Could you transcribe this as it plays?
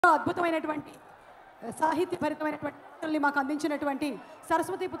అద్భుతమైనటువంటి సాహిత్యభరితమైనటువంటి మాకు అందించినటువంటి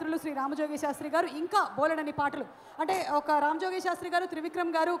సరస్వతి పుత్రులు శ్రీ రామజోగి శాస్త్రి గారు ఇంకా బోలెడని పాటలు అంటే ఒక రామజోగి శాస్త్రి గారు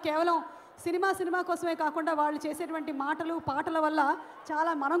త్రివిక్రమ్ గారు కేవలం సినిమా కోసమే కాకుండా వాళ్ళు చేసేటువంటి మాటలు పాటల వల్ల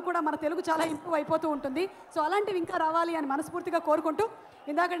చాలా మనం కూడా మన తెలుగు చాలా ఇంప్రూవ్ అయిపోతూ ఉంటుంది. సో అలాంటివి ఇంకా రావాలి అని మనస్ఫూర్తిగా కోరుకుంటూ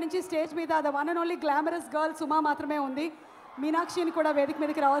ఇందాక నుంచి స్టేజ్ మీద the one and only glamorous girl సుమా మాత్రమే ఉంది. మీనాక్షిని కూడా వేదిక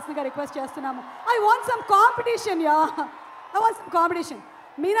మీదకి రావాల్సిందిగా రిక్వెస్ట్ చేస్తున్నాము. I want some competition.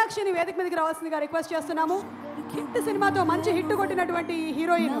 మీనాక్షిని వేదిక మీదకి రావాల్సిందిగా రిక్వెస్ట్ చేస్తున్నాము. హిట్ సినిమాతో మంచి హిట్ కొట్టినటువంటి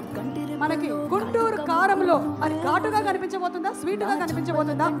హీరోయిన్ మనకి గుంటూరు కారంలో అది ఘాటుగా కనిపించబోతుందా స్వీట్గా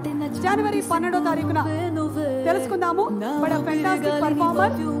కనిపించబోతుందా జనవరి 12వ తారీఖున తెలుసుకుందాము. బట్ ఫెంటాస్టిక్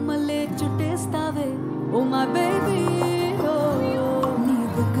పర్ఫార్మర్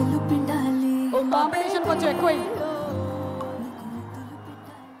కాంపిటీషన్ కొంచెం ఎక్కువైంది.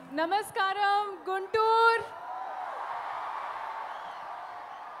 నమస్కారం గుంటూరు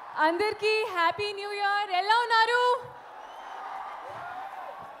అందరికీ హ్యాపీ న్యూ ఇయర్. ఎలా ఉన్నారు?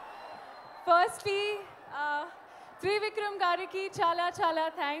 ఫస్ట్లీ త్రివిక్రమ్ గారికి చాలా చాలా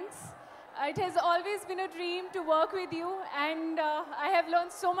thanks. It has always been a dream to work with you and I have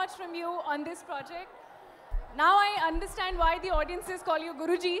learned so much from you on this project. Now I understand why the audiences call you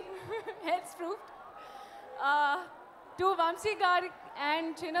Guruji. Hence proved. To Vamsi Gari and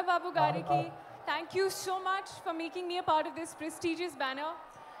Chinna Babu Gariki, thank you so much for making me a part of this prestigious banner.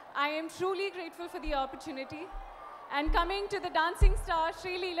 I am truly grateful for the opportunity. And coming to the dancing star,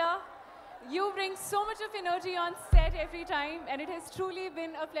 Sreeleela, you bring so much of energy on set every time and it has truly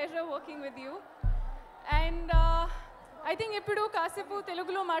been a pleasure working with you. And I think ippudu kasepu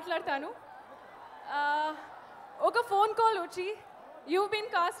Telugulo maatladtanu. Oka phone call vachi, you've been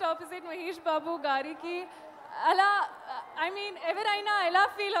cast opposite Mahesh Babu Gariki. Ala, I mean, everaina ela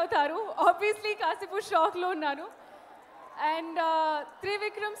feel avtaru? Obviously kasepu shock lo unnanu. And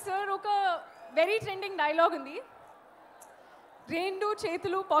Trivikram sir oka very trending dialogue undi. Rendu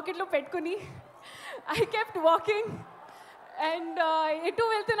chetulu pocket lo pettukoni I kept walking and etu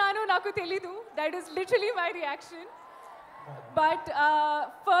veltunanu naku telidu. That is literally my reaction. But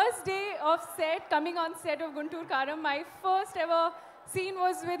first day of set, coming on set of Guntur Karam, my first ever scene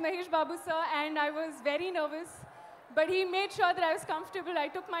was with Mahesh Babu sir and I was very nervous. But he made sure that I was comfortable. I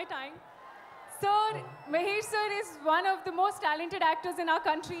took my time. Sir, Mahesh sir is one of the most talented actors in our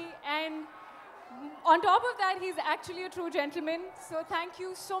country and on top of that, he's actually a true gentleman. So thank you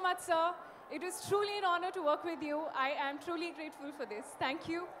so much, sir. It was truly an honor to work with you. I am truly grateful for this. Thank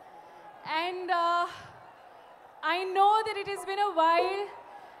you. And I know that it has been a while.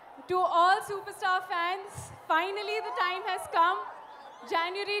 To all superstar fans, finally the time has come.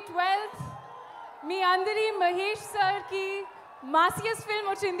 January 12th, మీ అందరి మహేష్ సార్కి మాసియస్ film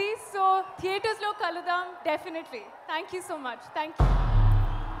వచ్చింది. So థియేటర్స్లో కలుద్దాం definitely. Thank you so much. Thank you.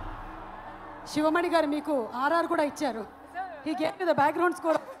 Sivamani గారు మీకు RR కూడా ఇచ్చారు. He gave the background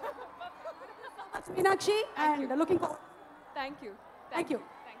score. Meenakshi and looking thank you.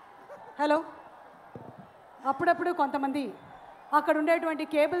 Hello. అప్పుడప్పుడు కొంతమంది అక్కడ ఉండేటువంటి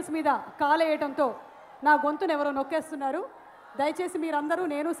కేబుల్స్ మీద కాలేయటంతో నా గొంతును ఎవరో నొక్కేస్తున్నారు. దయచేసి మీరందరూ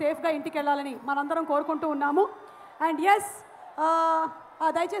నేను సేఫ్గా ఇంటికి వెళ్ళాలని మనందరం కోరుకుంటూ ఉన్నాము. అండ్ ఎస్,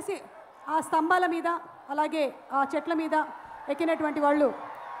 దయచేసి ఆ స్తంభాల మీద అలాగే ఆ చెట్ల మీద ఎక్కినటువంటి వాళ్ళు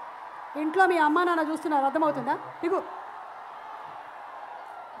ఇంట్లో మీ అమ్మా నాన్న చూస్తున్నారు, అర్థమవుతుందా? ఇగో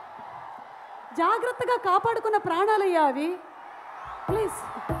జాగ్రత్తగా కాపాడుకున్న ప్రాణాలయ్యా అవి, ప్లీజ్.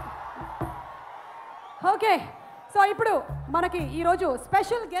 ఓకే, సో ఇప్పుడు మనకి ఈరోజు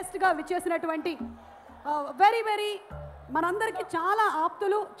స్పెషల్ గెస్ట్గా విచ్చేసినటువంటి వెరీ మనందరికీ చాలా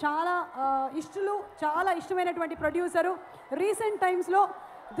ఆప్తులు, చాలా ఇష్టలు, చాలా ఇష్టమైనటువంటి ప్రొడ్యూసరు. రీసెంట్ టైమ్స్లో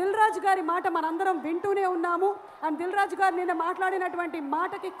దిల్ రాజు గారి మాట మనందరం వింటూనే ఉన్నాము. అండ్ దిల్ రాజు గారు నిన్న మాట్లాడినటువంటి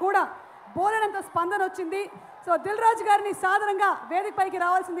మాటకి కూడా బోలెనంత స్పందన వచ్చింది. సో దిల్ రాజు గారిని సాధారణంగా వేదికపైకి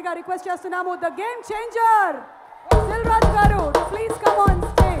రావాల్సిందిగా రిక్వెస్ట్ చేస్తున్నాము. The game changer Dil Raju గారు, please come on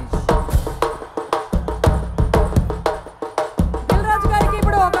stage. Dil Raju గారికి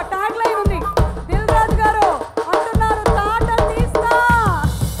ఇప్పుడు ఒక ట్యాగ్ లైన్ ఉంది. దిల్ రాజు గారు అంటున్నారు, తాట తీస్తా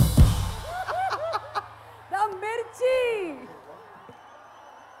ద మిర్చి.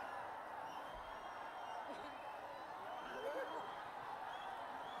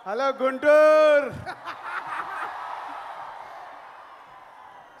 హలో గుంటూరు.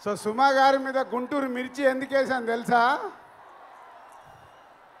 సో సుమా గారి మీద గుంటూరు మిర్చి ఎందుకు వేసాను తెలుసా?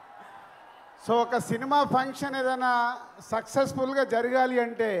 సో ఒక సినిమా ఫంక్షన్ ఏదైనా సక్సెస్ఫుల్గా జరగాలి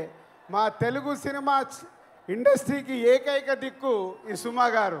అంటే మా తెలుగు సినిమా ఇండస్ట్రీకి ఏకైక దిక్కు ఈ సుమా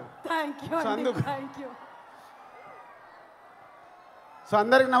గారు. సో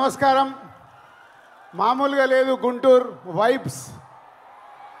అందరికి నమస్కారం. మామూలుగా లేదు గుంటూరు వైబ్స్.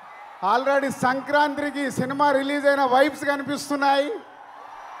 ఆల్రెడీ సంక్రాంతికి సినిమా రిలీజ్ అయిన వైబ్స్ కనిపిస్తున్నాయి.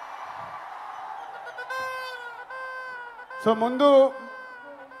 సో ముందు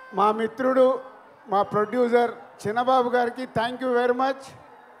మా మిత్రుడు మా ప్రొడ్యూసర్ చిన్నబాబు గారికి థ్యాంక్ యూ వెరీ మచ్.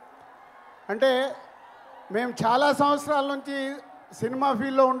 అంటే మేము చాలా సంవత్సరాల నుంచి సినిమా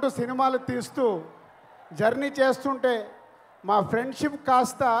ఫీల్డ్లో ఉంటూ సినిమాలు తీస్తూ జర్నీ చేస్తుంటే మా ఫ్రెండ్షిప్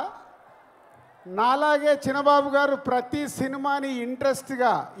కాస్త నాలాగే చిన్నబాబు గారు ప్రతి సినిమాని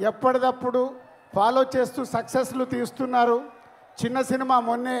ఇంట్రెస్ట్గా ఎప్పటికప్పుడు ఫాలో చేస్తూ సక్సెస్లు తీస్తున్నారు. చిన్న సినిమా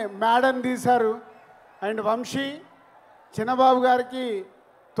మొన్నే మేడన్ తీశారు. అండ్ వంశీ చిన్నబాబు గారికి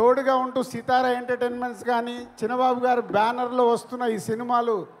తోడుగా ఉంటూ సితారా ఎంటర్టైన్మెంట్స్ కానీ చిన్నబాబు గారు బ్యానర్లో వస్తున్న ఈ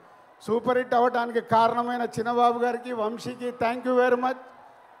సినిమాలు సూపర్ హిట్ అవ్వడానికి కారణమైన చిన్నబాబు గారికి వంశీకి thank you very much.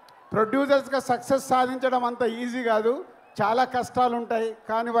 ప్రొడ్యూసర్స్గా success సాధించడం అంత ఈజీ కాదు, చాలా కష్టాలు ఉంటాయి.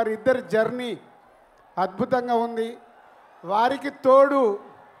 కానీ వారి ఇద్దరి జర్నీ అద్భుతంగా ఉంది. వారికి తోడు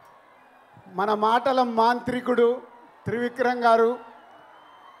మన మాటల మాంత్రికుడు త్రివిక్రమ్ గారు.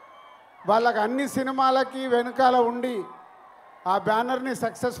 వాళ్ళకి అన్ని సినిమాలకి వెనకాల ఉండి ఆ బ్యానర్ని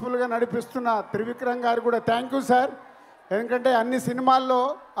సక్సెస్ఫుల్గా నడిపిస్తున్న త్రివిక్రమ్ గారు కూడా థ్యాంక్ యూ సార్. ఎందుకంటే అన్ని సినిమాల్లో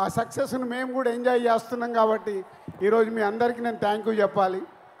ఆ సక్సెస్ను మేము కూడా ఎంజాయ్ చేస్తున్నాం కాబట్టి ఈరోజు మీ అందరికీ నేను థ్యాంక్ యూ చెప్పాలి.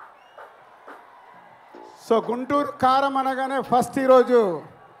 సో గుంటూరు కారం అనగానే ఫస్ట్ ఈరోజు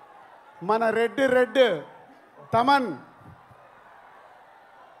మన red Thaman.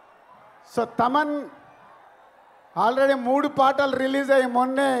 So Thaman already 3 పాటలు రిలీజ్ అయ్యి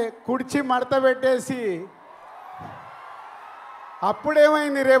మొన్నే కుడిచి మడత పెట్టేసి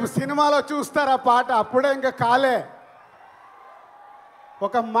అప్పుడేమైంది, రేపు సినిమాలో చూస్తారు ఆ పాట, అప్పుడే ఇంకా కాలే.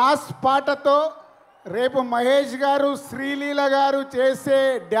 ఒక మాస్ పాటతో రేపు మహేష్ గారు శ్రీలీల గారు చేసే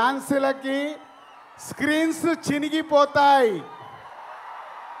డ్యాన్సులకి screens చినిగిపోతాయి.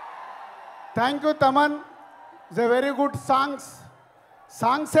 Thank you Thaman, it's a very good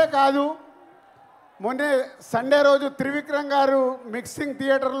సాంగ్సే కాదు, మొన్నే సండే రోజు త్రివిక్రమ్ గారు మిక్సింగ్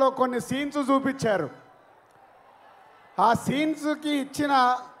థియేటర్లో కొన్ని సీన్స్ చూపించారు. ఆ సీన్స్కి ఇచ్చిన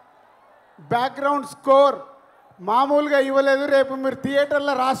బ్యాక్గ్రౌండ్ స్కోర్ మామూలుగా ఇవ్వలేదు. రేపు మీరు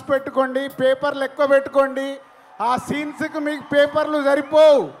థియేటర్లో రాసి పెట్టుకోండి, పేపర్లు ఎక్కువ పెట్టుకోండి, ఆ సీన్స్కి మీకు పేపర్లు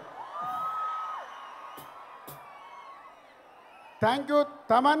సరిపోవు. Thank you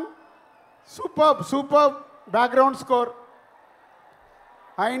Thaman, super background score.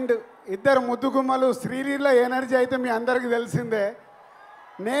 And ఇద్దరు ముద్దుగుమ్మలు శ్రీలీల ఎనర్జీ అయితే మీ అందరికీ తెలిసిందే.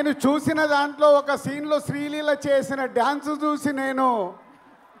 నేను చూసిన దాంట్లో ఒక సీన్లో శ్రీలీల చేసిన డ్యాన్స్ చూసి నేను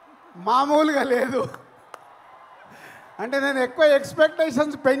మామూలుగా లేదు. అంటే నేను ఎక్కువ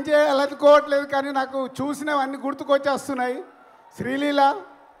ఎక్స్పెక్టేషన్స్ పెంచేయాలనుకోవట్లేదు, కానీ నాకు చూసినవన్నీ గుర్తుకొచ్చేస్తున్నాయి. Sreeleela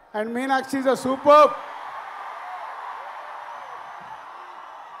and Meenakshi is a super.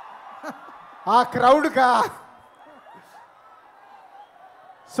 ఆ క్రౌడ్కా.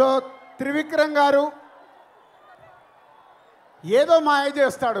 సో త్రివిక్రమ్ గారు ఏదో మాయ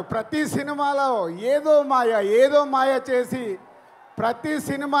చేస్తాడు ప్రతి సినిమాలో, ఏదో మాయ చేసి ప్రతి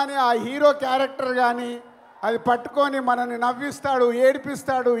సినిమాని ఆ హీరో క్యారెక్టర్ కానీ అది పట్టుకొని మనల్ని నవ్విస్తాడు,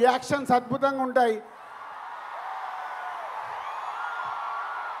 ఏడిపిస్తాడు. యాక్షన్స్ అద్భుతంగా ఉంటాయి.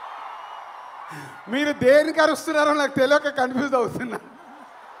 మీరు దేనికి అరుస్తున్నారో నాకు తెలియక కన్ఫ్యూజ్ అవుతున్నా.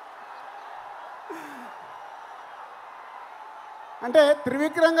 అంటే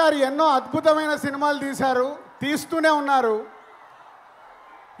త్రివిక్రమ్ గారు ఎన్నో అద్భుతమైన సినిమాలు తీశారు, తీస్తూనే ఉన్నారు.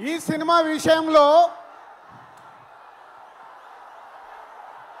 ఈ సినిమా విషయంలో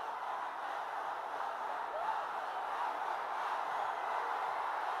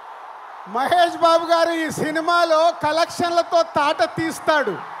మహేష్ బాబు గారు ఈ సినిమాలో కలెక్షన్లతో తాట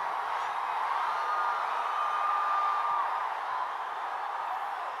తీస్తాడు.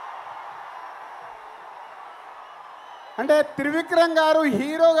 అంటే త్రివిక్రమ్ గారు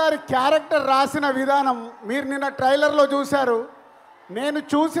హీరో గారి క్యారెక్టర్ రాసిన విధానం మీరు నిన్న ట్రైలర్లో చూశారు. నేను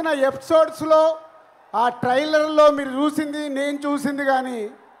చూసిన ఎపిసోడ్స్లో ఆ ట్రైలర్లో మీరు చూసింది నేను చూసింది, కానీ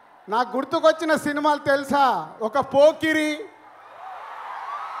నాకు గుర్తుకొచ్చిన సినిమాలు తెలుసా? ఒక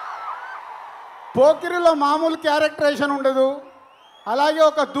పోకిరిలో మామూలు క్యారెక్టరేషన్ ఉండదు. అలాగే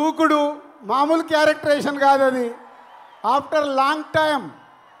ఒక దూకుడు మామూలు క్యారెక్టరేషన్ కాదు అది. ఆఫ్టర్ లాంగ్ టైం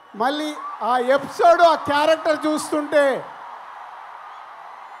మళ్ళీ ఆ ఎపిసోడ్ ఆ క్యారెక్టర్ చూస్తుంటే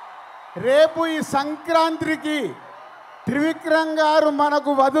రేపు ఈ సంక్రాంతికి త్రివిక్రమ్ గారు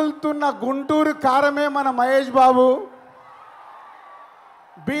మనకు వదులుతున్న గుంటూరు కారమే మన మహేష్ బాబు.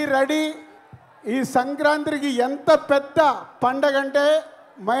 Be ready. ఈ సంక్రాంతికి ఎంత పెద్ద పండగ అంటే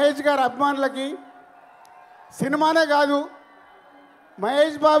మహేష్ గారి అభిమానులకి సినిమానే కాదు,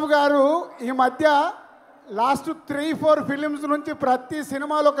 మహేష్ బాబు గారు ఈ మధ్య లాస్ట్ 3-4 ఫిలిమ్స్ నుంచి ప్రతి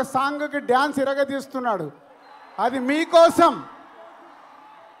సినిమాలో ఒక సాంగ్కి డ్యాన్స్ ఇరగదీస్తున్నాడు. అది మీకోసం.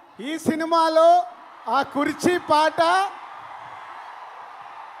 ఈ సినిమాలో ఆ కుర్చీ పాట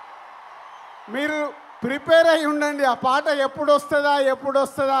మీరు ప్రిపేర్ అయి ఉండండి. ఆ పాట ఎప్పుడు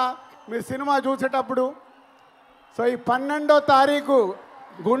వస్తుందా మీరు సినిమా చూసేటప్పుడు. సో ఈ 12వ తారీఖు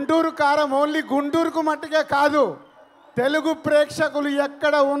గుంటూరు కారం ఓన్లీ గుంటూరుకు మట్టుకే కాదు, తెలుగు ప్రేక్షకులు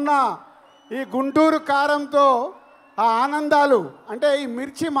ఎక్కడ ఉన్నా ఈ గుంటూరు కారంతో ఆ ఆనందాలు, అంటే ఈ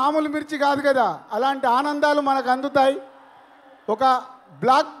మిర్చి మామూలు మిర్చి కాదు కదా, అలాంటి ఆనందాలు మనకు అందుతాయి. ఒక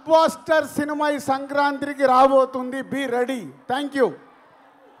బ్లాక్ బాస్టర్ సినిమా ఈ సంక్రాంతికి రాబోతుంది. Be ready. Thank you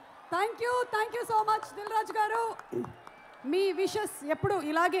so much Dil Raju గారు. మీ విషెస్ ఎప్పుడు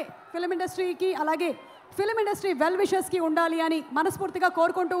ఇలాగే ఫిలిం ఇండస్ట్రీకి, అలాగే ఫిలిం ఇండస్ట్రీ వెల్ విషెస్కి ఉండాలి అని మనస్ఫూర్తిగా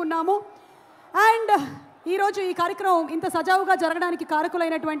కోరుకుంటూ ఉన్నాము. అండ్ ఈరోజు ఈ కార్యక్రమం ఇంత సజావుగా జరగడానికి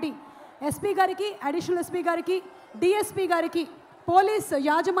కారకులైనటువంటి ఎస్పీ గారికి, అడిషనల్ ఎస్పీ గారికి, డిఎస్పీ గారికి, పోలీస్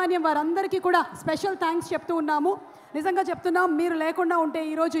యాజమాన్యం వారందరికీ కూడా స్పెషల్ థ్యాంక్స్ చెప్తూ ఉన్నాము. నిజంగా చెప్తున్నాం, మీరు లేకుండా ఉంటే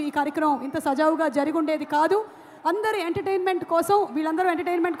ఈరోజు ఈ కార్యక్రమం ఇంత సజావుగా జరిగి ఉండేది కాదు. అందరి ఎంటర్టైన్మెంట్ కోసం, వీళ్ళందరూ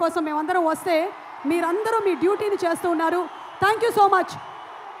ఎంటర్టైన్మెంట్ కోసం మేమందరం వస్తే మీరందరూ మీ డ్యూటీని చేస్తూ ఉన్నారు. Thank you so much.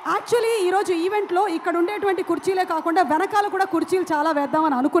 Actually ఈరోజు ఈవెంట్లో ఇక్కడ ఉండేటువంటి కుర్చీలే కాకుండా వెనకాల కూడా కుర్చీలు చాలా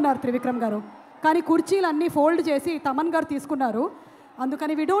వేద్దామని అనుకున్నారు త్రివిక్రమ్ గారు, కానీ కుర్చీలు అన్నీ ఫోల్డ్ చేసి తమన్ గారు తీసుకున్నారు.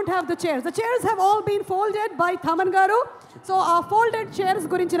 అందుకని we don't have the chairs. The chairs have all been folded by Thaman గారు. సో ఆ ఫోల్డెడ్ చైర్స్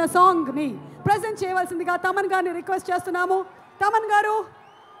గురించిన సాంగ్ని ప్రజెంట్ చేయవలసిందిగా తమన్ గారిని రిక్వెస్ట్ చేస్తున్నాము. తమన్ గారు,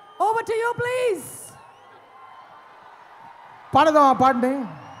 ఓవర్ టు యూ ప్లీజ్. పాడదాం ఆ పాటని.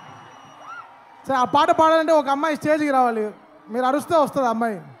 సరే, ఆ పాట పాడాలంటే ఒక అమ్మాయి స్టేజ్కి రావాలి. మీరు అరుస్తే వస్తుంది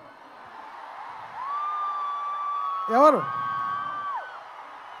అమ్మాయి. ఎవరు?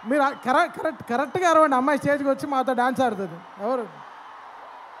 మీరు కరెక్ట్గా అరవండి. అమ్మాయి స్టేజ్కి వచ్చి మాతో డాన్స్ ఆడుతుంది.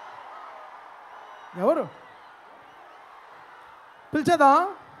 ఎవరు పిలిచేదా?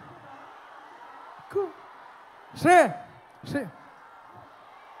 Shri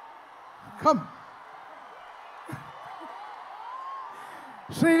come.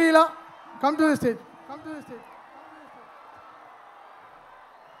 Sreeleela, come to the stage.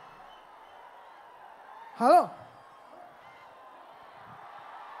 Hello.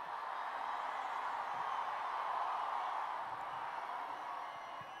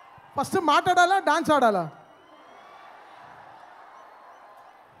 First మాట్లాడాలా, డాన్స్ ఆడాలా?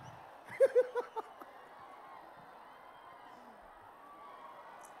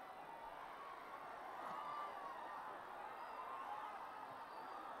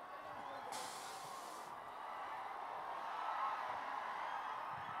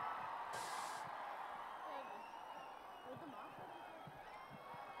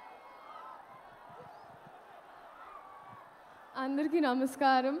 అందరికీ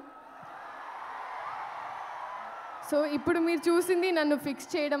నమస్కారం. సో ఇప్పుడు మీరు చూసింది నన్ను ఫిక్స్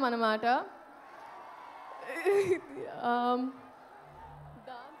చేయడం అన్నమాట.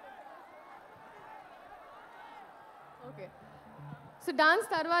 ఓకే, సో డాన్స్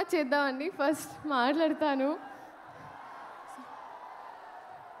తర్వాత చేద్దామండి. ఫస్ట్ మాట్లాడతాను.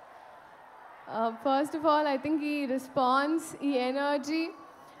 First of all, I think ఈ రెస్పాన్స్, ఈ ఎనర్జీ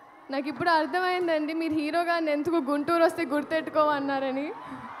నాకు ఇప్పుడు అర్థమైందండి. మీరు హీరో గారిని ఎందుకు గుంటూరు వస్తే గుర్తెట్టుకోమన్నారని.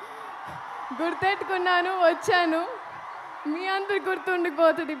 గుర్తెట్టుకున్నాను, వచ్చాను. మీ అందరికి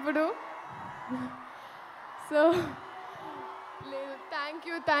గుర్తుండిపోతుంది ఇప్పుడు. సో లేదు,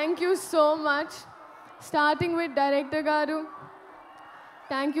 thank you so much. Starting with director గారు,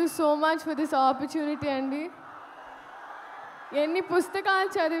 thank you so much for this opportunity అండి. ఎన్ని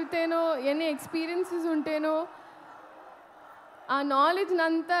పుస్తకాలు చదివితేనో, ఎన్ని ఎక్స్పీరియన్సెస్ ఉంటేనో ఆ నాలెడ్జ్ని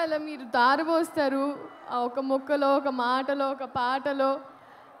అంతా అలా మీరు దారబోస్తారు, ఒక ముక్కలో, ఒక మాటలో, ఒక పాటలో.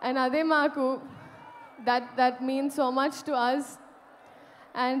 అండ్ అదే మాకు that means so much to us.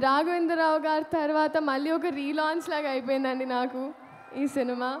 And Raghavendra Rao గారి తర్వాత మళ్ళీ ఒక రీలాంచ్ లాగా అయిపోయిందండి నాకు ఈ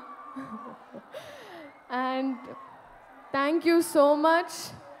cinema. And thank you so much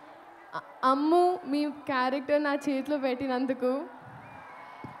Ammu, me character నా చేతిలో పెట్టినందుకు.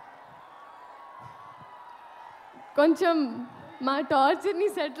 కొంచెం మా టార్చర్ని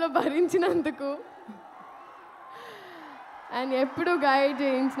సెట్లో భరించినందుకు అండ్ ఎప్పుడు guide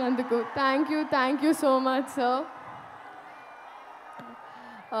చేయించినందుకు thank you so much sir.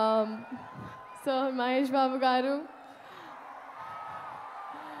 Sir Mahesh Babu గారు,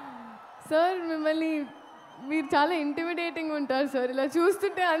 సార్ మిమ్మల్ని మీరు చాలా ఇంటిమిడేటింగ్ ఉంటారు సార్. ఇలా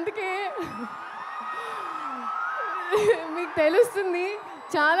చూస్తుంటే అందుకే మీకు తెలుస్తుంది.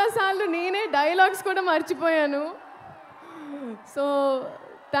 చాలాసార్లు నేనే డైలాగ్స్ కూడా మర్చిపోయాను. So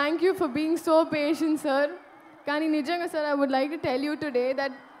thank you for being so patient sir. కానీ నిజంగా sir, I would like to tell you today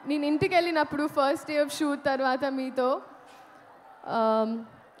that నేను ఇంటికి వెళ్ళినప్పుడు ఫస్ట్ డే ఆఫ్ షూట్ తర్వాత మీతో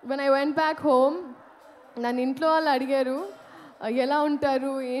when I went back home, నన్ను ఇంట్లో వాళ్ళు అడిగారు ఎలా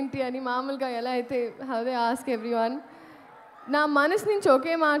ఉంటారు ఏంటి అని మామూలుగా ఎలా అయితే హౌ దే ఆస్క్ ఎవ్రీవన్. నా మనసు నుంచి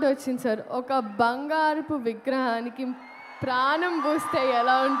ఒకే మాట వచ్చింది సార్, ఒక బంగారపు విగ్రహానికి ప్రాణం పోస్తే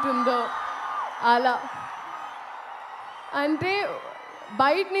ఎలా ఉంటుందో అలా. అంటే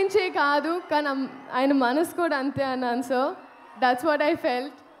బయట నుంచే కాదు కానీ ఆయన మనసు కూడా అంతే అన్నాను sir. That's what I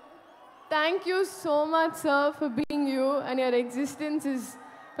felt. Thank you so much sir for being you and your existence is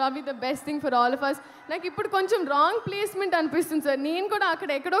probably the best thing for all of us. నాకు ఇప్పుడు కొంచెం రాంగ్ ప్లేస్మెంట్ అనిపిస్తుంది సార్. నేను కూడా అక్కడ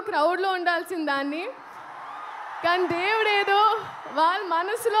ఎక్కడో క్రౌడ్లో ఉండాల్సిన దాన్ని, కానీ దేవుడు ఏదో వాళ్ళ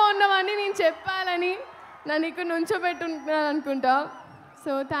మనసులో ఉన్నవన్నీ నేను చెప్పాలని నన్ను ఇక్కడ నుంచోబెట్టుకుంటున్నాను అనుకుంటా.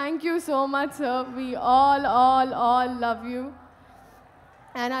 So thank you so much sir. We all love you.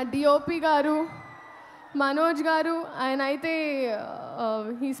 And ఆ డిఓపి గారు మనోజ్ గారు, ఆయన అయితే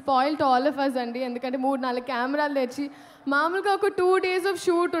he spoil to all of us అండి. ఎందుకంటే 3-4 కెమెరాలు తెచ్చి మామూలుగా ఒక 2 days ఆఫ్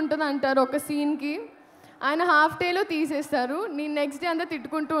షూట్ ఉంటుంది అంటారు ఒక సీన్కి, ఆయన హాఫ్ డేలో తీసేస్తారు. నేను నెక్స్ట్ డే అంతా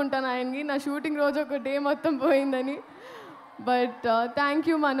తిట్టుకుంటూ ఉంటాను ఆయనకి, నా షూటింగ్ రోజు ఒక డే మొత్తం పోయిందని. బట్ థ్యాంక్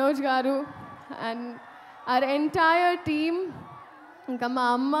యూ మనోజ్ గారు అండ్ అవర్ ఎంటైర్ టీమ్. ఇంకా మా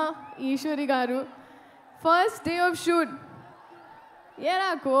అమ్మ ఈశ్వరి గారు, ఫస్ట్ డే ఆఫ్ షూట్ ఏరా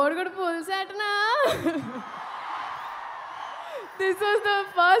కోడిగుడు పులిసేటనా, this was the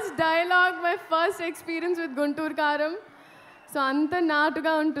first dialogue, my first experience with Guntur కారం. సో అంత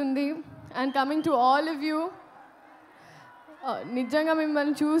నాటుగా ఉంటుంది. And coming to all of you, నిజంగా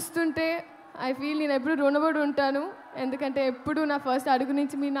మిమ్మల్ని చూస్తుంటే ఐ ఫీల్ నేను ఎప్పుడు రుణపడి ఉంటాను, ఎందుకంటే ఎప్పుడు నా ఫస్ట్ అడుగు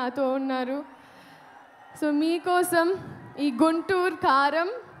నుంచి మీరు నాతో ఉన్నారు. సో మీకోసం ఈ గుంటూరు కారం,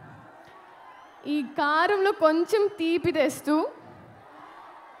 ఈ కారంలో కొంచెం తీపి తెస్తూ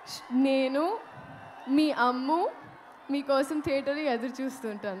నేను మీ అమ్ము మీకోసం థియేటర్లో ఎదురు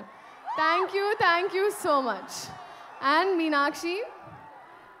చూస్తుంటాను. Thank you so much. And Meenakshi,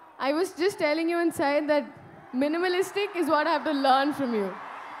 I was just telling you inside that minimalistic is what I have to learn from you.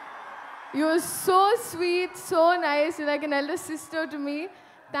 You are so sweet, so nice. You're like an elder sister to me.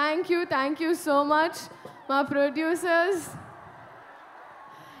 Thank you so much. My producers,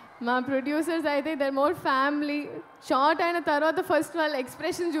 I think they're more family. Short అయిన తర్వాత first వాళ్ళ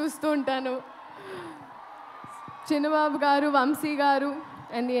expression చూస్తూ ఉంటాను. చిన్నబాబు గారు, వంశీ గారు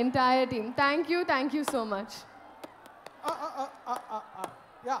and the entire team. Thank you so much.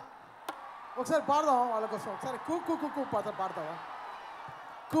 Yeah, ఒకసారి పాడదాం వాళ్ళ కోసం. ఒకసారి కూ కూ కూ కూ పాడతావా?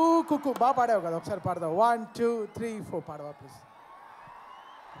 కూ కూ కూ బాగా పాడావు కదా, ఒకసారి పాడదాం. 1 2 3 4 పాడవా ప్లీజ్?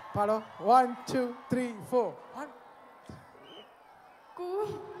 పాడవ. 1 2 3 4.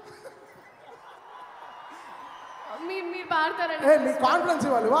 మీరు పాడతారండి. మీ కాన్ఫిడెన్స్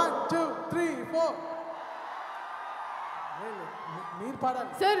ఇవ్వాలి. 1 2 3 4. మీరు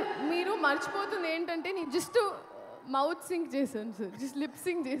పాడాలి సార్. మీరు మర్చిపోతుంది ఏంటంటే నేను జస్ట్ మౌత్ సింక్ చేశాను సార్, జస్ట్ లిప్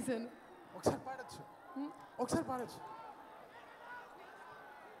సింక్ చేశాను. ఒకసారి పాడచ్చు.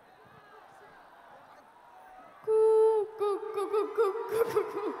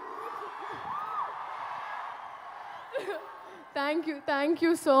 Thank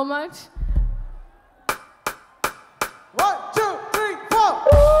you so much. 1 2 3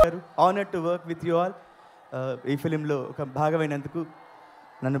 4. Honour to work with you all. ఈ ఫిలింలో ఒక భాగమైనందుకు,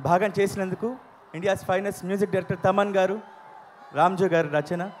 నన్ను భాగం చేసినందుకు India's finest music director Thaman గారు, రామ్జో గారు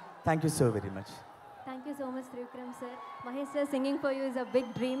రచన, thank you so very much. Thank you so much, Trivakram sir. Mahesh sir, singing for you is a big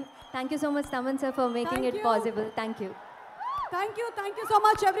dream. Thank you so much, Taman sir, for making it possible. Thank you so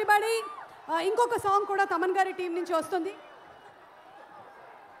much everybody. ఇంకొక song కూడా తమన్ గారి team నుంచి వస్తుంది.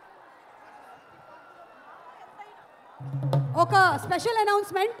 ఒక special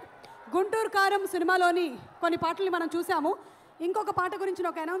announcement. Guntur కారం సినిమాలోని కొన్ని పాటల్ని మనం చూసాము. ఇంకొక పాట గురించి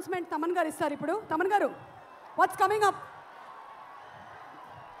ఒక అనౌన్స్మెంట్ తమన్ గారు ఇస్తారు ఇప్పుడు. తమన్ గారు, వాట్స్ కమింగ్ అప్?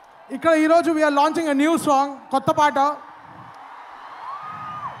 ఇక్కడ ఈరోజు we are launching a new song, కొత్త పాట.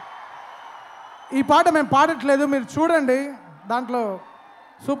 ఈ పాట మేము పాడట్లేదు, మీరు చూడండి. దాంట్లో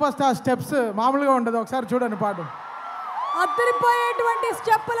సూపర్ స్టార్ స్టెప్స్ మామూలుగా ఉండదు, ఒకసారి చూడండి పాట. అదిరిపోయేటువంటి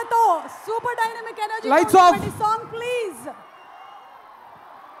స్టెప్పులతో super dynamic energy. Lights off. Song please.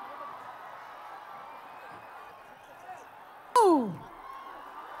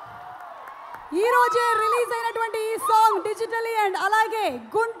 ఈ రోజే రిలీజ్ అయినటువంటి ఈ సాంగ్ డిజిటలీ అండ్ అలాగే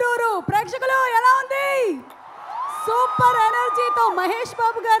గుంటూరు ప్రేక్షకులు ఎలా ఉంది? సూపర్ ఎనర్జీతో మహేష్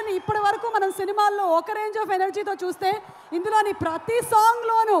బాబు గారిని ఇప్పటి వరకు మనం సినిమాల్లో ఒక రేంజ్ ఆఫ్ ఎనర్జీతో చూస్తే ఇందులోని ప్రతి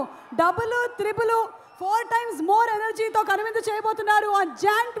సాంగ్లోనూ డబుల్ త్రిబుల్ 4 times మోర్ ఎనర్జీతో కనువిందు చేయబోతున్నారు on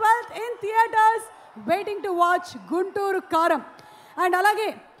Jan 12th in theatres. Waiting to watch Guntur కారం. అండ్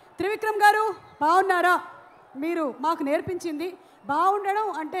అలాగే త్రివిక్రమ్ గారు బాగున్నారా? మీరు మాకు నేర్పించింది బాగుండడం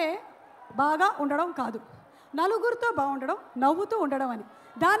అంటే బాగా ఉండడం కాదు, నలుగురితో బాగుండడం, నవ్వుతూ ఉండడం అని.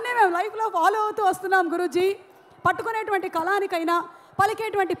 దాన్నే మేము లైఫ్లో ఫాలో అవుతూ వస్తున్నాం గురూజీ. పట్టుకునేటువంటి కళానికైనా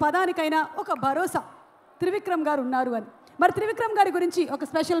పలికేటువంటి పదానికైనా ఒక భరోసా త్రివిక్రమ్ గారు ఉన్నారు అని. మరి త్రివిక్రమ్ గారి గురించి ఒక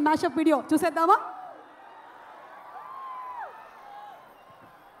స్పెషల్ మ్యాషప్ వీడియో చూసేద్దామా?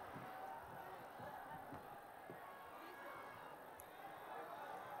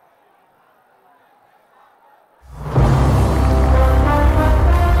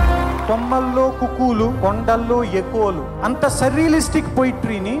 కొమ్మల్లో కుక్కులు, కొండల్లో ఎక్కువలు, అంత సర్రియలిస్టిక్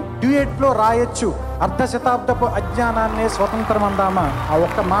పొయిట్రీని డ్యూయెట్లో రాయొచ్చు. అర్ధ శతాబ్దపు అజ్ఞానాన్నే స్వతంత్రం అందామా. ఆ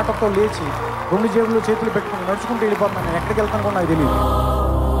ఒక్క మాటతో లేచి 2 జేబుల్లో చేతులు పెట్టుకుని నడుచుకుంటూ వెళ్ళిపోతున్నాను. నేను ఎక్కడికి వెళ్తాను కూడా నాకు తెలియదు.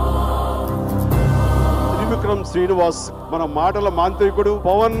 త్రివిక్రమ్ శ్రీనివాస్ మన మాటల మాంత్రికుడు,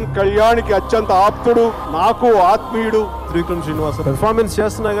 పవన్ కళ్యాణ్కి అత్యంత ఆప్తుడు, నాకు ఆత్మీయుడు. త్రివిక్రమ్ శ్రీనివాస్ పెర్ఫార్మెన్స్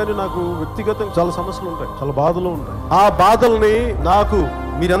చేస్తున్నా కానీ నాకు వ్యక్తిగతంగా చాలా సమస్యలు ఉంటాయి, చాలా బాధలు ఉంటాయి. ఆ బాధల్ని నాకు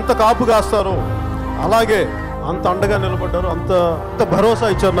మీరెంత కాపు కాస్తారో అలాగే అంత అండగా నిలబడ్డారు, అంత భరోసా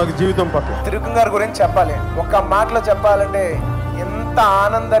ఇచ్చారు నాకు జీవితం పట్ల. త్రివిక్రమ్ గారి గురించి చెప్పాలి, ఒక్క మాటలో చెప్పాలంటే ఎంత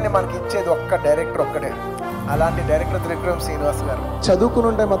ఆనందాన్ని మనకి ఇచ్చేది ఒక్క డైరెక్టర్ ఒక్కడే. అలాంటి డైరెక్టర్ త్రివిక్రమ్ శ్రీనివాస్ గారు. చదువుకుని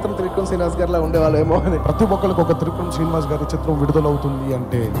ఉంటే మాత్రం త్రివిక్రమ్ శ్రీనివాస్ గారిలా ఉండేవాళ్ళేమో అని. ప్రతి ఒక్కరికి ఒక త్రివిక్రమ్ శ్రీనివాస్ గారి చిత్రం విడుదలవుతుంది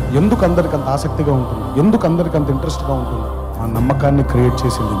అంటే ఎందుకు అందరికి అంత ఆసక్తిగా ఉంటుంది, ఎందుకు అందరికి అంత ఇంట్రెస్ట్గా ఉంటుంది, ఆ నమ్మకాన్ని క్రియేట్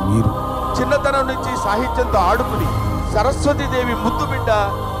చేసింది మీరు. చిన్నతనం నుంచి సాహిత్యంతో ఆడుకుని సరస్వతీదేవి ముద్దు బిడ్డ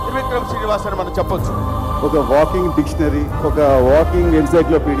త్రివిక్రమ్ శ్రీనివాస్ అని మనం చెప్పొచ్చు. ఒక వాకింగ్ డిక్షనరీ, ఒక వాకింగ్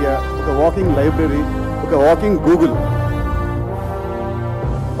ఎన్సైక్లోపీడియా, ఒక వాకింగ్ లైబ్రరీ, ఒక వాకింగ్ గూగుల్.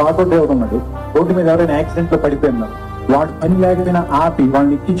 ఆటో డ్రైవర్ ఉన్నాడు, రోడ్డు మీద ఎవరైనా యాక్సిడెంట్ లో పడిపోయినారు, వాడు పని లేకపోయినా ఆపి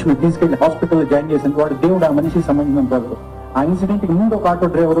వాళ్ళని ఎక్కించుకుని తీసుకెళ్లి హాస్పిటల్లో జాయిన్ చేసింది వాడు దేవుడు. ఆ మనిషికి సంబంధించిన వాడు. ఆ ఇన్సిడెంట్ కి ముందు ఒక ఆటో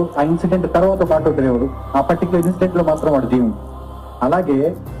డ్రైవరు, ఆ ఇన్సిడెంట్ తర్వాత ఒక ఆటో డ్రైవరు, ఆ పర్టికులర్ ఇన్సిడెంట్ లో మాత్రం వాడు దేవుడు. అలాగే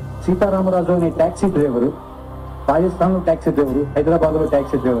సీతారామరాజు అనే ట్యాక్సీ డ్రైవరు, రాజస్థాన్ లో ట్యాక్సీ డ్రైవరు, హైదరాబాద్ లో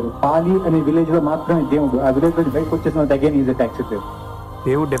ట్యాక్సీ డ్రైవరు, పాలి అనే విలేజ్ లో మాత్రమే దేవుడు. ఆ విలేజ్ లో బయటకు వచ్చేసిన అగైన్ ఈజ్ ట్యాక్సీ డ్రైవర్.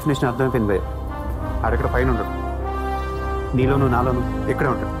 దేవుడు డెఫినేషన్ అర్థమైపోయింది. ఆడెక్కడ పైన ఉండడు, నీలోను నాలోను ఎక్కడే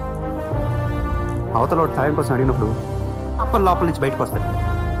ఉంటాడు. అవతల సాయం కోసం అడిగినప్పుడు అప్పల లోపల నుంచి బయటకు వస్తాడు.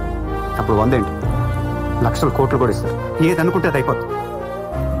 అప్పుడు 100 ఏంటి, లక్షలు కోట్లు కూడా ఇస్తారు. ఏది అనుకుంటే అది అయిపోతుంది.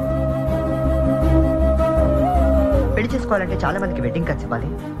 పెళ్లి చేసుకోవాలంటే చాలా మందికి వెడ్డింగ్ కార్డ్స్ ఇవ్వాలి.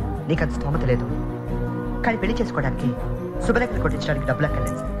 నీకు అంత స్తోమత లేదు. కానీ పెళ్లి చేసుకోవడానికి శుభలేఖలు కొట్టించడానికి డబ్బులు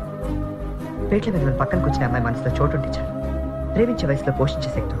అక్కర్లేదు. పేట్ల మీద పక్కన కూర్చునే అమ్మాయి మనసులో చోటు ఉంటించాలి. ప్రేమించే వయసులో పోషించే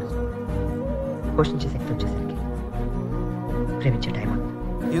శక్తి వచ్చేసరికి ప్రేమించే టైం.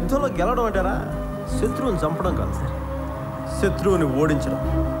 యుద్ధంలో గెలవడం అంటారా శత్రువుని చంపడం కాదు సార్, శత్రువుని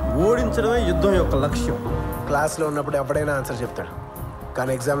ఓడించడమే యుద్ధం యొక్క లక్ష్యం. క్లాస్లో ఉన్నప్పుడు ఎవడైనా ఆన్సర్ చెప్తాడు,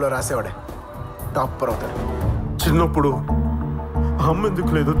 కానీ ఎగ్జామ్లో రాసేవాడే టాపర్ అవుతాడు. చిన్నప్పుడు అమ్మ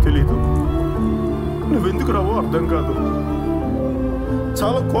ఎందుకు లేదో తెలీదు, నువ్వెందుకు రావో అర్థం కాదు.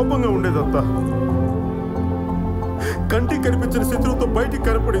 చాలా కోపంగా ఉండేదంతా. కంటికి కనిపించిన శత్రువుతో బయటికి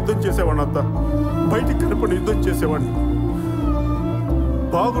కనపడి యుద్ధం చేసేవాడిని. అంతా బయటికి కనపడి యుద్ధం చేసేవాడిని.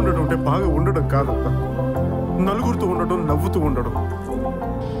 బాగుండడం అంటే బాగా ఉండడం కాదంతా, నలుగురితో ఉండడం, నవ్వుతూ ఉండడం.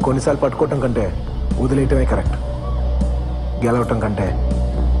 కొన్నిసార్లు పట్టుకోవటం కంటే వదిలేయటమే కరెక్ట్, గెలవటం కంటే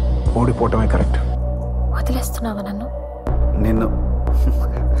ఓడిపోవటమే కరెక్ట్. వదిలేస్తున్నావా నన్ను? నిన్ను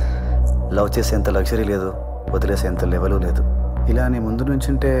లవ్ చేసేంత లగ్జరీ లేదు, వదిలేసేంత లెవెలు లేదు. ఇలా నీ ముందు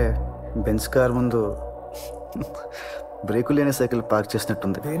నుంచుంటే బెంచ్ కార్ ముందు బ్రేకు లేని సైకిల్ పార్క్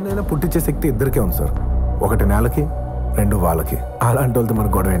చేసినట్టుంది. దేన్నైనా పుట్టించే శక్తి ఇద్దరికే ఉంది సార్, ఒకటి నేలకి, 2 వాళ్ళకి. అలాంటి వాళ్ళతో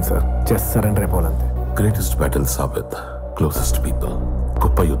మనకు గొడవ ఏంటి sir, just surrender అయిపోవాలంతే. Greatest battles are with closest people.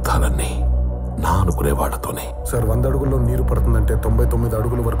 గొప్ప యుద్ధాలన్నీ నా అనుకునే వాళ్ళతోనే. సార్ 100 అడుగుల్లో నీరు పడుతుందంటే 99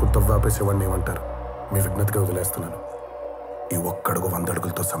 అడుగుల వరకు తవ్వాపేసేవాడిని ఏమంటారు? మీ విజ్ఞతగా వదిలేస్తున్నాను. ఈ ఒక్క అడుగు 100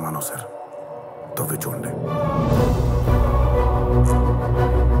 అడుగులతో సమానం సార్, తవ్వి చూడండి.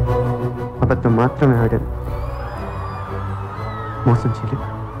 అబద్ధం మాత్రమే ఆడాను, మోసం చేయలేదు.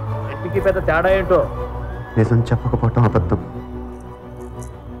 ఇంటికి పెద్ద తేడా ఏంటో నిజం చెప్పకపోవటం అబద్ధం,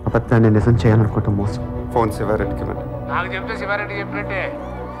 అబద్ధాన్ని నిజం చేయాలనుకోవటం మోసం. ఫోన్ శివారెడ్డికి ఇవ్వండి. నాకు చెప్తే శివారెడ్డి చెప్పినట్టే.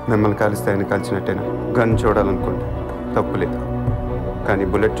 మిమ్మల్ని కాలిస్తే ఆయన కాల్చినట్టేనా? గన్ చూడాలనుకోండి, తప్పు లేదు. కానీ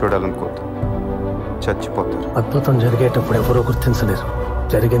బుల్లెట్ చూడాలనుకోవద్దు, చచ్చిపోతారు. అద్భుతం జరిగేటప్పుడు ఎవరూ గుర్తించలేరు,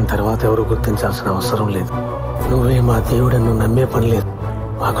 జరిగిన తర్వాత ఎవరూ గుర్తించాల్సిన అవసరం లేదు. నువ్వే మా దేవుడని నువ్వు నమ్మే పని లేదు,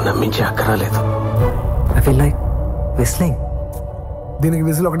 మాకు నమ్మించే అక్కరా లేదు. దీనికి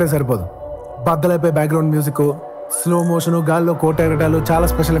విజిల్ ఒకటే సరిపోదు, బద్దలైపోయి బ్యాక్గ్రౌండ్ మ్యూజిక్, స్లో మోషన్, గాల్లో కోట ఎగటాలు, చాలా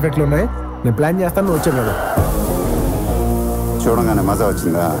స్పెషల్ ఎఫెక్ట్లు ఉన్నాయి. నేను ప్లాన్ చేస్తాను, నువ్వు వచ్చావు కదా. చూడగానే మజా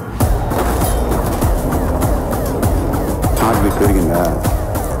వచ్చిందా? హార్ట్ బీట్ పెరిగిందా?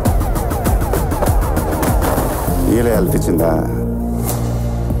 ఈలే అల్పించిందా?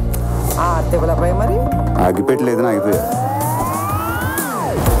 మరి ఆగిపెట్టలేదు, ఆగిపోయా.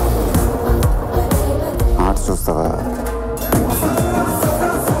 ఆట చూస్తావా?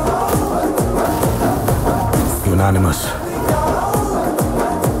 అనానిమస్.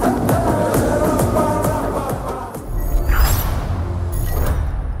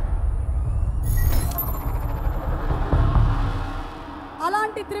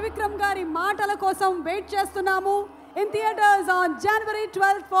 అలాంటి త్రివిక్రమ్ గారి మాటల కోసం వెయిట్ చేస్తున్నాము in theatres on January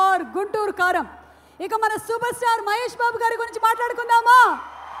 12th for Guntur కారం. ఇక మన సూపర్ స్టార్ మహేష్ బాబు గారి గురించి మాట్లాడుకుందామా?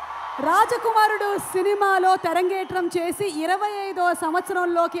 రాజకుమారుడు సినిమాలో తెరంగేట్రం చేసి 25వ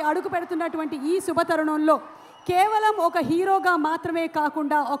సంవత్సరంలోకి అడుగు పెడుతున్నటువంటి ఈ శుభతరుణంలో కేవలం ఒక హీరోగా మాత్రమే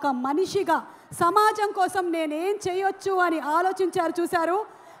కాకుండా ఒక మనిషిగా సమాజం కోసం నేనేం చేయొచ్చు అని ఆలోచించారు, చూశారు.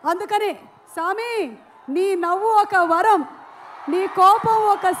 అందుకనే సామి, నీ నవ్వు ఒక వరం, నీ కోపం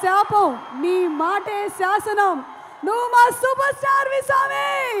ఒక శాపం, నీ మాటే శాసనం, నువ్వు మా సూపర్ స్టార్ వి సామి.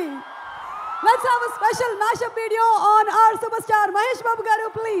 Let's have a special mashup video on our superstar Mahesh Babu garu,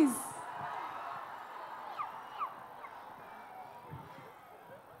 please.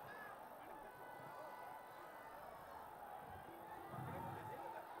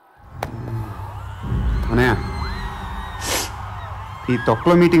 అన్నయ్య, ఈ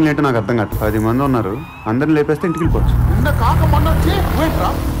తొక్కలో మీటింగ్లు ఏంటో నాకు అర్థం కాదు. 10 మంది ఉన్నారు, అందరిని లేపేస్తే ఇంటికి వెళ్ళిపోవచ్చు.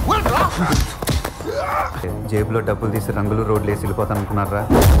 జేబులో డబ్బులు తీసి రంగులు రోడ్లు వేసి వెళ్ళిపోతాను అనుకున్నారా?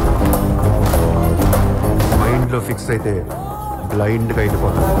 మైండ్లో ఫిక్స్ అయితే బ్లైండ్గా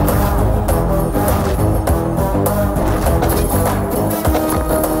వెళ్ళిపోతాను.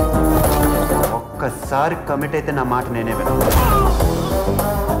 ఒక్కసారి కమిట్ అయితే నా మాట నేనే విన్నాను.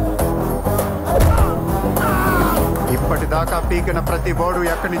 ఇప్పటిదాకా పీకిన ప్రతి బోర్డు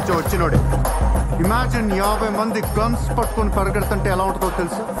ఎక్కడి నుంచో వచ్చినోడే. ఇమాజిన్ 50 మంది గన్స్ పట్టుకొని పరిగెడుతుంటే ఎలా ఉంటుందో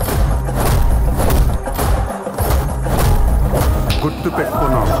తెలుసు. గుర్తు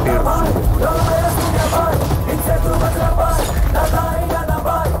పెట్టుకున్నాం పేరు.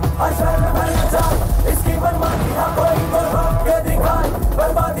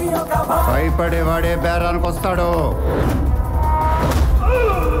 భయపడేవాడే బేరానికి వస్తాడు.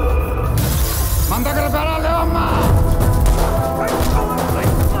 మన దగ్గర బేరాలు లేవమ్మా.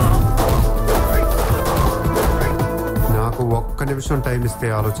 నాకు 1 నిమిషం టైం ఇస్తే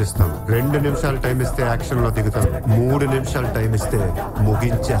ఆలోచిస్తాను, 2 నిమిషాలు టైం ఇస్తే యాక్షన్లో దిగుతాను, 3 నిమిషాలు టైం ఇస్తే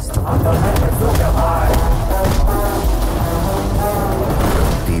ముగించేస్తాను.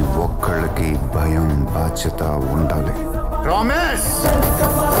 ప్రతి ఒక్కళ్ళకి భయం, బాధ్యత ఉండాలి.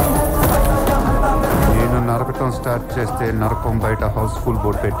 నేను నరకటం స్టార్ట్ చేస్తే నరకం బయట హౌస్ఫుల్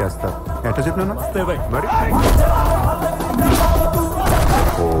బోర్డు పెట్టేస్తారు. ఎట్లా చెప్పినాను మరి?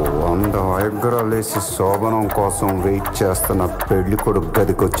 వంద ఎగ్గరాలేసి శోభనం కోసం వెయిట్ చేస్తున్న పెళ్లి కొడుకు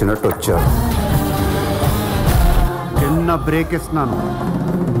గదికి వచ్చినట్టు వచ్చారు. చిన్న బ్రేక్ ఇస్తున్నాను,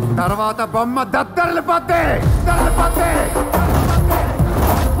 తర్వాత బొమ్మ దద్దరిల్లిపోతే.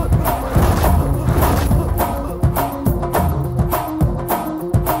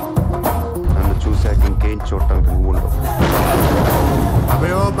 నన్ను చూశాక ఇంకేం చూడటానికి నువ్వు ఉండవు.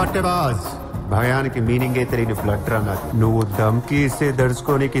 అభయో పట్టెబాజ్, భయానికి మీనింగే తెలియని బ్లడ్ రా నాది. నువ్వు దమ్కి ఇస్తే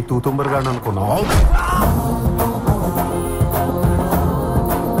దడుచుకోనికి తూతుంబరుగా అనుకున్నావు.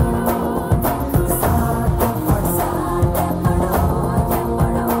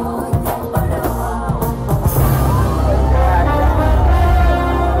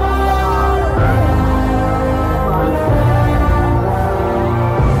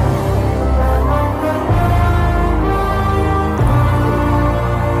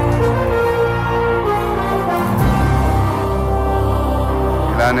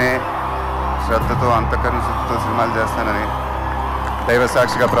 ఇలానే శ్రద్ధతో, అంతఃకరణ శుద్ధితో సినిమాలు చేస్తానని దైవ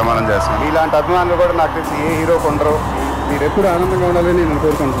సాక్షిగా ప్రమాణం చేస్తాను. ఇలాంటి అభిమానులు కూడా నాకు తెలిసి ఏ హీరోకి ఉండరు. మీరు ఎప్పుడు ఆనందంగా ఉండాలని నేను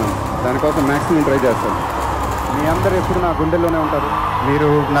కోరుకుంటున్నాను. దానికోసం మ్యాక్సిమం ట్రై చేస్తాను. మీ అందరూ ఎప్పుడు నా గుండెల్లోనే ఉంటారు. మీరు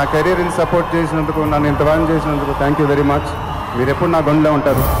నా కెరీర్ని సపోర్ట్ చేసినందుకు, నన్ను ఇంత బాగా చేసినందుకు థ్యాంక్ యూ వెరీ మచ్. మీరు ఎప్పుడు నా గుండెలో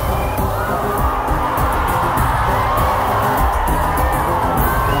ఉంటారు.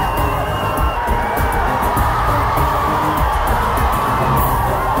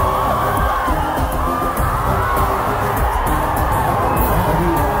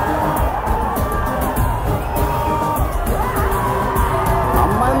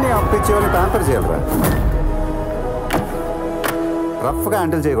 అప్పించేవాళ్ళు ట్రాన్స్ఫర్ చేయాలరా, రఫ్గా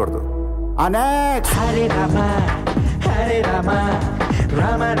హ్యాండిల్ చేయకూడదు. హరే రామ హరే రామ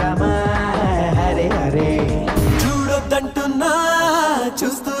రామ రామ హరే హరే. చూడొద్దంటున్నా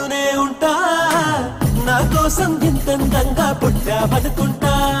చూస్తూనే ఉంటా, నా కోసం ఇంతంగా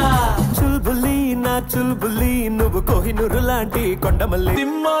పుట్టావనుకుంటా. చుల్బుల్లి నా చుల్బుల్లి, నువ్వు కోహినూరు లాంటి కొండమల్లి.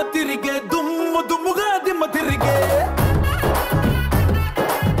 దిమ్మ తిరిగే దుమ్ము దుమ్ముగా దిమ్మ తిరిగే.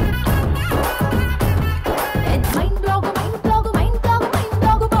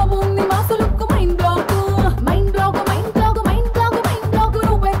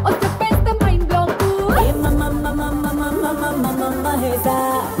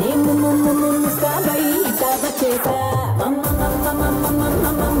 I'm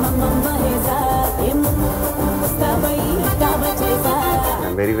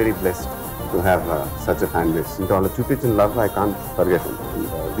very, very blessed to have such a fan base. Into all the Chupich and love, I can't forget him.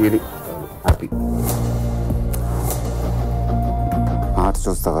 Really happy. Art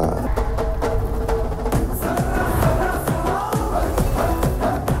చూస్తావా?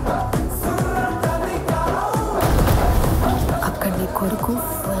 అక్కడ నీ కొడుకు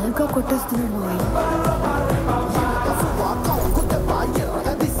ఫుల్గా కొట్టేస్తున్నాడు మావయ్య.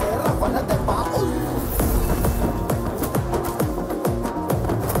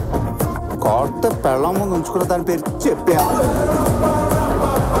 కొత్త పెళ్ళం ముందు ఉంచుకున్న దాని పేరు చెప్పా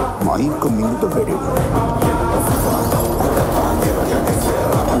మైక్ మింగుతో పెడి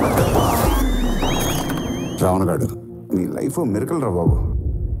రావణ గారు నీ లైఫ్ మిరకల్ రా బాబు.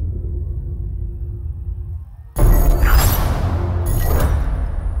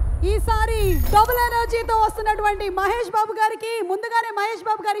 ఈసారి డబుల్ ఎనర్జీతో వస్తున్నటువంటి మహేష్ బాబు గారికి ముందుగానే మహేష్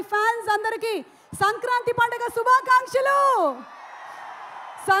బాబు గారి ఫ్యాన్స్ అందరికీ సంక్రాంతి పండుగ శుభాకాంక్షలు.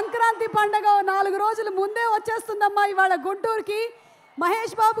 సంక్రాంతి పండుగ 4 రోజుల ముందే వచ్చేస్తుందమ్మా ఇవాళ గుంటూరుకి.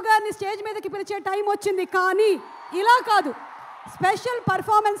 మహేష్ బాబు గారిని స్టేజ్ మీదకి పిలిచే టైం వచ్చింది, కానీ ఇలా కాదు, స్పెషల్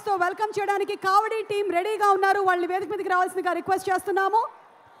పర్ఫార్మెన్స్తో వెల్కమ్ చేయడానికి కావడి టీం రెడీగా ఉన్నారు. వాళ్ళని వేదిక మీదకి రావాల్సిందిగా రిక్వెస్ట్ చేస్తున్నాము.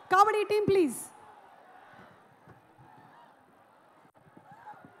 కావడి team please.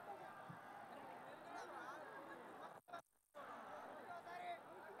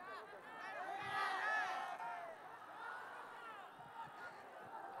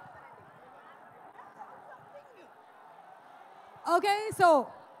 Okay, so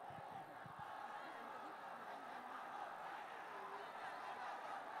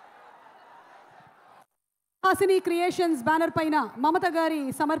Hasini creations banner పైన మమత గారి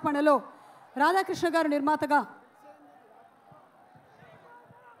సమర్పణలో రాధాకృష్ణ గారు నిర్మాతగా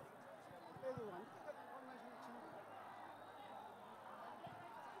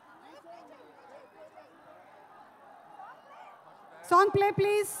సాంగ్ ప్లే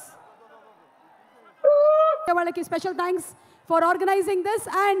ప్లీజ్. వాళ్ళకి special thanks for organising this.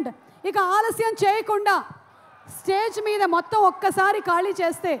 And ఇక ఆలస్యం చేయకుండా స్టేజ్ మీద మొత్తం ఒక్కసారి ఖాళీ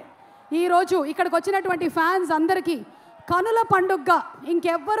చేస్తే ఈరోజు ఇక్కడికి వచ్చినటువంటి ఫ్యాన్స్ అందరికీ కనుల పండుగగా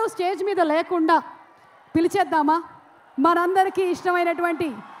ఇంకెవ్వరూ స్టేజ్ మీద లేకుండా పిలిచేద్దామా? మనందరికీ ఇష్టమైనటువంటి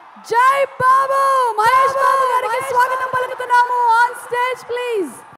జై బాబు మహేష్ బాబు గారికి స్వాగతం పలుకుతున్నాము. On stage please.